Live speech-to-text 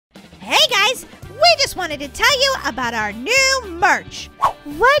Hey guys, we just wanted to tell you about our new merch.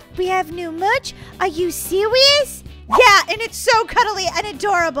 What? We have new merch? Are you serious? Yeah, and it's so cuddly and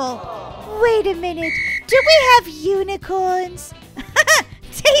adorable. Wait a minute. Do we have unicorns?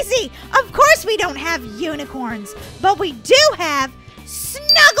 Daisy, of course we don't have unicorns, but we do have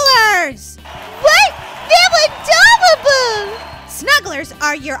snugglers. What? They're adorable. Snugglers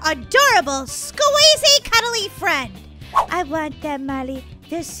are your adorable, squeezy, cuddly friend. I want them, Molly.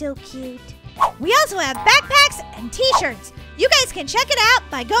 They're so cute. We also have backpacks and t-shirts. You guys can check it out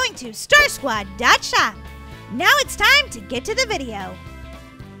by going to starsquad.shop. Now it's time to get to the video.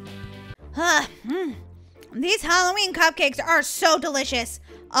 These Halloween cupcakes are so delicious.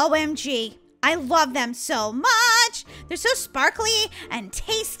 OMG. I love them so much. They're so sparkly and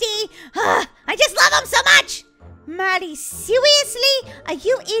tasty. I just love them so much. Molly, seriously? Are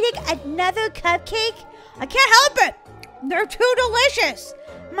you eating another cupcake? I can't help it. They're too delicious.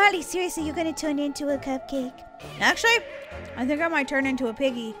 Molly, seriously, you're going to turn into a cupcake? Actually, I think I might turn into a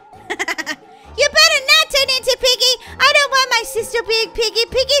piggy. You better not turn into Piggy. I don't want my sister being Piggy.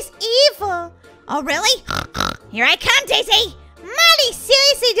 Piggy's evil. Oh, really? Here I come, Daisy. Molly,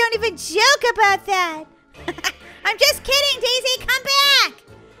 seriously, don't even joke about that. I'm just kidding, Daisy. Come back.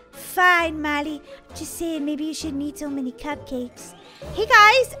 Fine, Molly. Just saying, maybe you shouldn't eat so many cupcakes. Hey,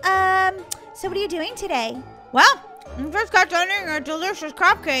 guys, so what are you doing today? Well, I just got done eating a delicious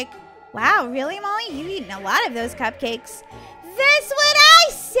cupcake. Wow, really, Molly? You've eaten a lot of those cupcakes. That's what I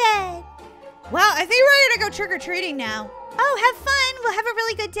said. Well, I think we're ready to go trick-or-treating now. Oh, have fun. We'll have a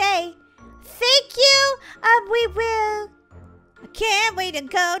really good day. Thank you. We will. I can't wait to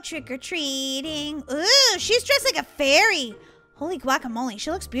go trick-or-treating. Ooh, she's dressed like a fairy. Holy guacamole.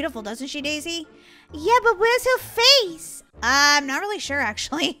 She looks beautiful, doesn't she, Daisy? Yeah, but where's her face? I'm not really sure,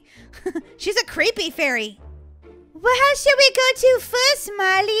 actually. She's a creepy fairy. Well, how should we go to first,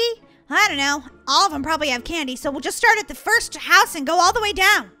 Molly? I don't know. All of them probably have candy, so we'll just start at the first house and go all the way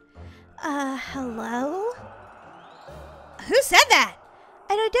down. Hello? Who said that?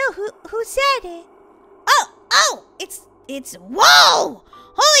 I don't know. Who said it? Oh, it's, whoa!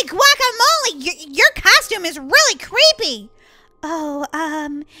 Holy guacamole! Your costume is really creepy. Oh,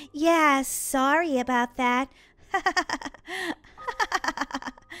 yeah, sorry about that.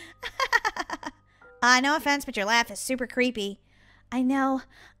 No offense, but your laugh is super creepy. I know.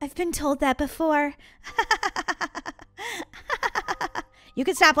 I've been told that before. You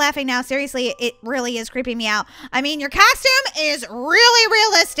can stop laughing now. Seriously, it really is creeping me out. I mean, your costume is really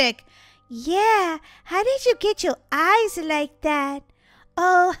realistic. Yeah. How did you get your eyes like that?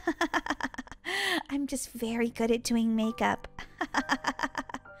 Oh, I'm just very good at doing makeup.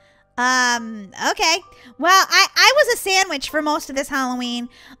 Okay. Well, I was a sandwich for most of this Halloween.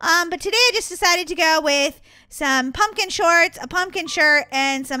 But today I just decided to go with some pumpkin shorts, a pumpkin shirt,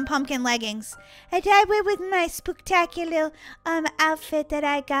 and some pumpkin leggings. And I went with my spooktacular outfit that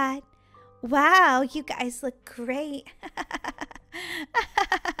I got. Wow, you guys look great.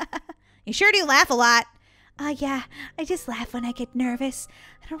 You sure do laugh a lot. Yeah, I just laugh when I get nervous.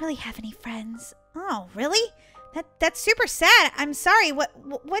 I don't really have any friends. Oh, really? That's super sad. I'm sorry.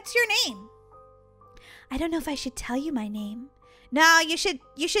 What's your name? I don't know if I should tell you my name. No, you should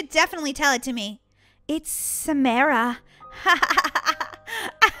definitely tell it to me. It's Samara.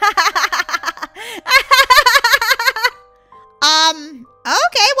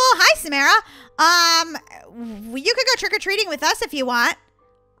 Okay, well, hi, Samara. You could go trick-or-treating with us if you want.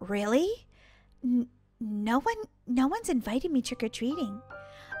 Really? No one's invited me trick-or-treating.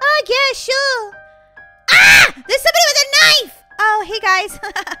 Oh, yeah, sure. Ah! There's somebody with a knife! Oh, hey, guys.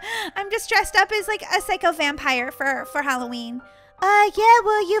 I'm just dressed up as, like, a psycho vampire for Halloween. Yeah,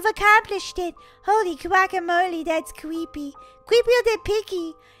 well, you've accomplished it. Holy guacamole, that's creepy. Creepier than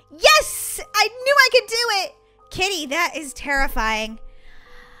Piggy. Yes! I knew I could do it! Kitty, that is terrifying.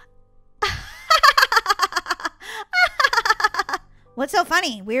 What's so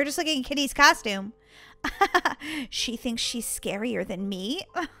funny? We were just looking at Kitty's costume. She thinks she's scarier than me.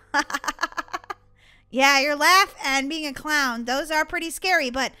 Yeah, your laugh and being a clown, those are pretty scary,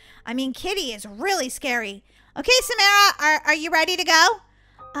 but I mean, Kitty is really scary. Okay, Samara, are you ready to go?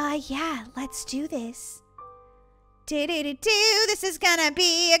 Yeah, let's do this. This is gonna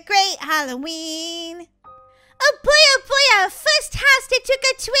be a great Halloween. Oh boy, our first house to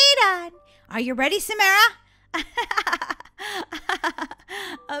trick-or-treat on. Are you ready, Samara?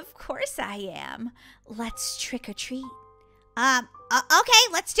 Of course I am. Let's trick-or-treat. Okay,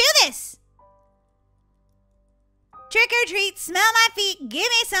 let's do this. Trick or treat, smell my feet, give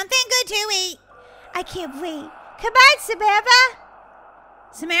me something good to eat. I can't wait. Come on, Samara.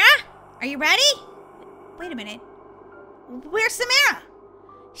 Samara, are you ready? Wait a minute. Where's Samara?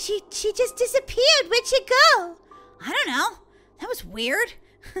 She just disappeared. Where'd she go? I don't know. That was weird.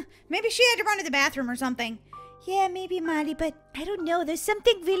 Maybe she had to run to the bathroom or something. Yeah, maybe, Molly, but I don't know. There's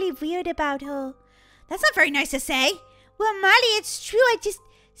something really weird about her. That's not very nice to say. Well, Molly, it's true.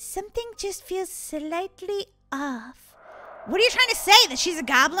 Something just feels slightly off. What are you trying to say? That she's a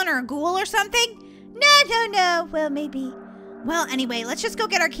goblin or a ghoul or something? No. Well, maybe. Well, anyway, let's just go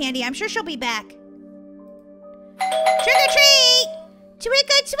get our candy. I'm sure she'll be back. Trick or treat! Trick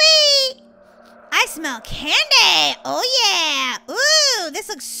or treat! I smell candy! Oh, yeah! Ooh, this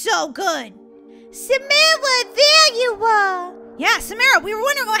looks so good. Samara, there you are! Yeah, Samara, we were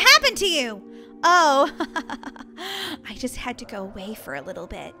wondering what happened to you. Oh, I just had to go away for a little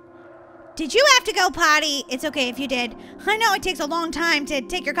bit. Did you have to go potty? It's okay if you did. I know it takes a long time to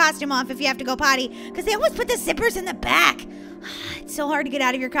take your costume off if you have to go potty, because they always put the zippers in the back. It's so hard to get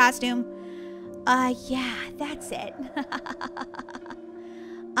out of your costume. Yeah, that's it.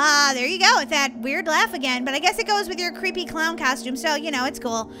 There you go with that weird laugh again, but I guess it goes with your creepy clown costume, so, you know, it's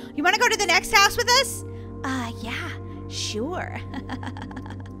cool. You want to go to the next house with us? Yeah, sure.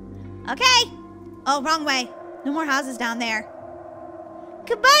 Okay. Oh, wrong way. No more houses down there.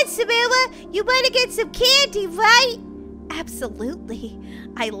 Come on, Samara. You want to get some candy, right? Absolutely.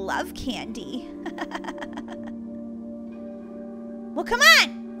 I love candy. Well, come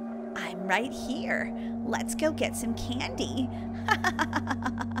on. I'm right here. Let's go get some candy.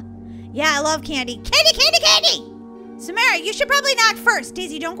 Yeah, I love candy. Candy! Samara, you should probably knock first.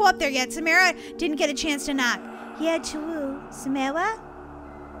 Daisy, don't go up there yet. Samara didn't get a chance to knock. Yeah, true. Samara?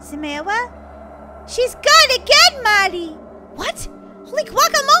 She's gone again, Molly. What? Holy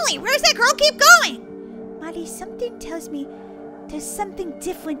guacamole, where does that girl keep going? Molly, something tells me there's something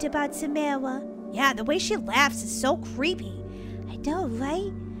different about Samara. Yeah, the way she laughs is so creepy. I know,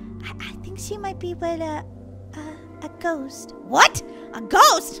 right? I think she might be with a ghost. What? A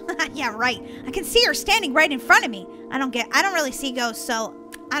ghost? Yeah, right. I can see her standing right in front of me. I don't really see ghosts, so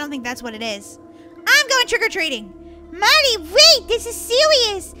I don't think that's what it is. I'm going trick-or-treating. Molly, wait, this is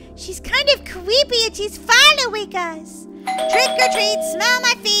serious. She's kind of creepy and she's following us. Trick or treat, smell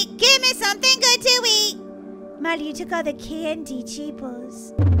my feet, give me something good to eat. Molly, you took all the candy,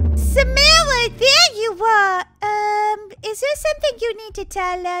 cheapos. Samara, there you are. Is there something you need to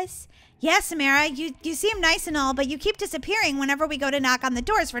tell us? Yeah, Samara, you seem nice and all, but you keep disappearing whenever we go to knock on the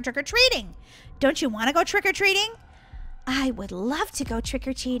doors for trick-or-treating. Don't you want to go trick-or-treating? I would love to go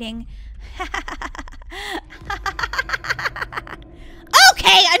trick-or-treating.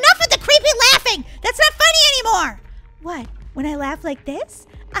 Okay, enough with the creepy laughing. That's not funny anymore. What? When I laugh like this?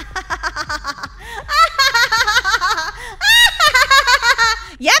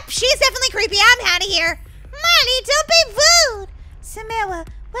 Yep, she's definitely creepy. I'm out of here. Molly, don't be rude. Samara,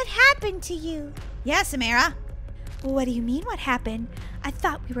 what happened to you? Yeah, Samara. Well, what do you mean what happened? I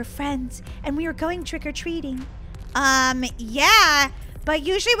thought we were friends and we were going trick-or-treating. Yeah, but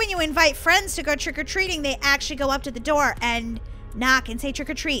usually when you invite friends to go trick-or-treating, they actually go up to the door and knock and say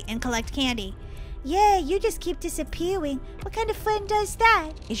trick-or-treat and collect candy. Yeah, you just keep disappearing. What kind of friend does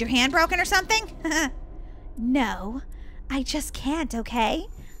that? Is your hand broken or something? No, I just can't, okay?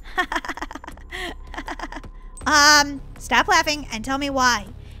 Stop laughing and tell me why.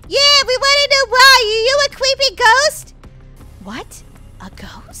 Yeah, we want to know why. Are you a creepy ghost? What? A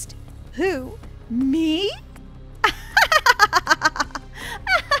ghost? Who? Me?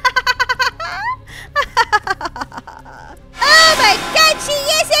 Oh my God, she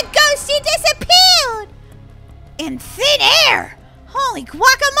is a ghost! She disappeared! In thin air! Holy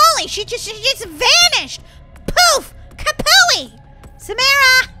guacamole! She just vanished! Poof! Kapooey!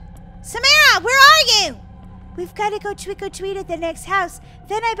 Samara! Samara, where are you? We've got to go trick-or-treat at the next house.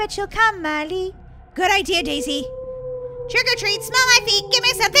 Then I bet she'll come, Molly. Good idea, Daisy. Trick or treat, smell my feet, give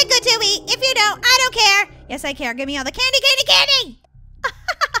me something good to eat. If you don't, I don't care. Yes, I care. Give me all the candy, candy, candy!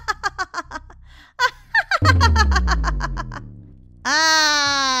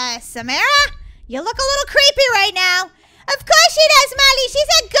 Samara? You look a little creepy right now. Of course she does, Molly. She's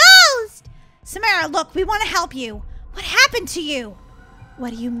a ghost. Samara, look, we want to help you. What happened to you?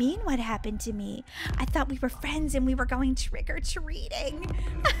 What do you mean, what happened to me? I thought we were friends and we were going trick-or-treating.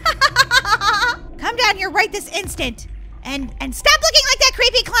 Come down here right this instant. And stop looking like that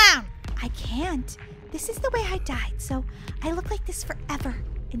creepy clown. I can't. This is the way I died, so I look like this forever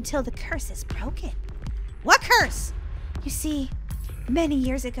until the curse is broken. What curse? You see, many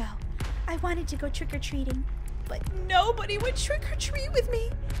years ago, I wanted to go trick-or-treating, but nobody would trick-or-treat with me.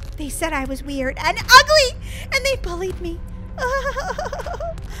 They said I was weird and ugly, and they bullied me.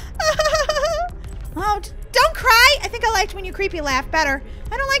 Oh, don't cry. I think I liked when you creepy laugh better.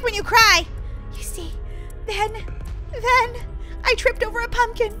 I don't like when you cry. You see, then I I tripped over a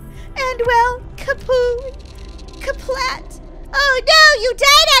pumpkin. And, well, kapoo, kaplat. Oh no, you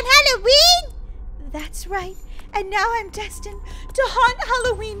died on Halloween? That's right. And now I'm destined to haunt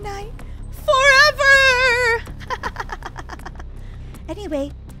Halloween night forever.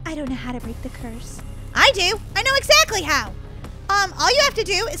 Anyway, I don't know how to break the curse. I do. I know exactly how. All you have to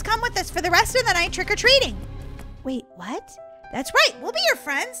do is come with us for the rest of the night trick-or-treating. Wait, what? That's right. We'll be your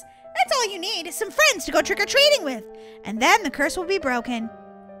friends. That's all you need is some friends to go trick-or-treating with. And then the curse will be broken.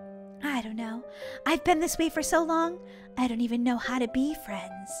 I don't know. I've been this way for so long, I don't even know how to be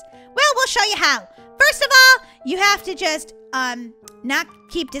friends. Well, we'll show you how. First of all, you have to just, not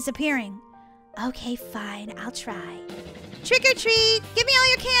keep disappearing. Okay, fine. I'll try. Trick or treat. Give me all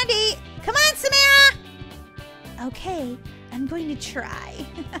your candy. Come on, Samara. Okay, I'm going to try.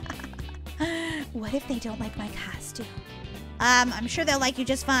 What if they don't like my costume? I'm sure they'll like you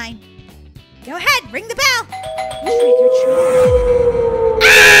just fine. Go ahead, ring the bell. Trick or treat.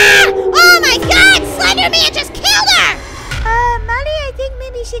 Ah! Oh my God! Slenderman just killed her! Molly, I think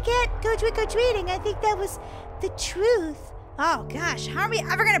maybe she can't go trick-or-treating. I think that was the truth. Oh gosh, how are we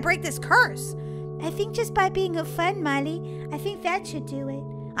ever gonna break this curse? I think just by being a fun, Molly. I think that should do it.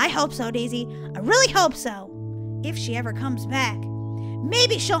 I hope so, Daisy. I really hope so. If she ever comes back.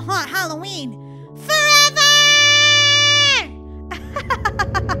 Maybe she'll haunt Halloween forever!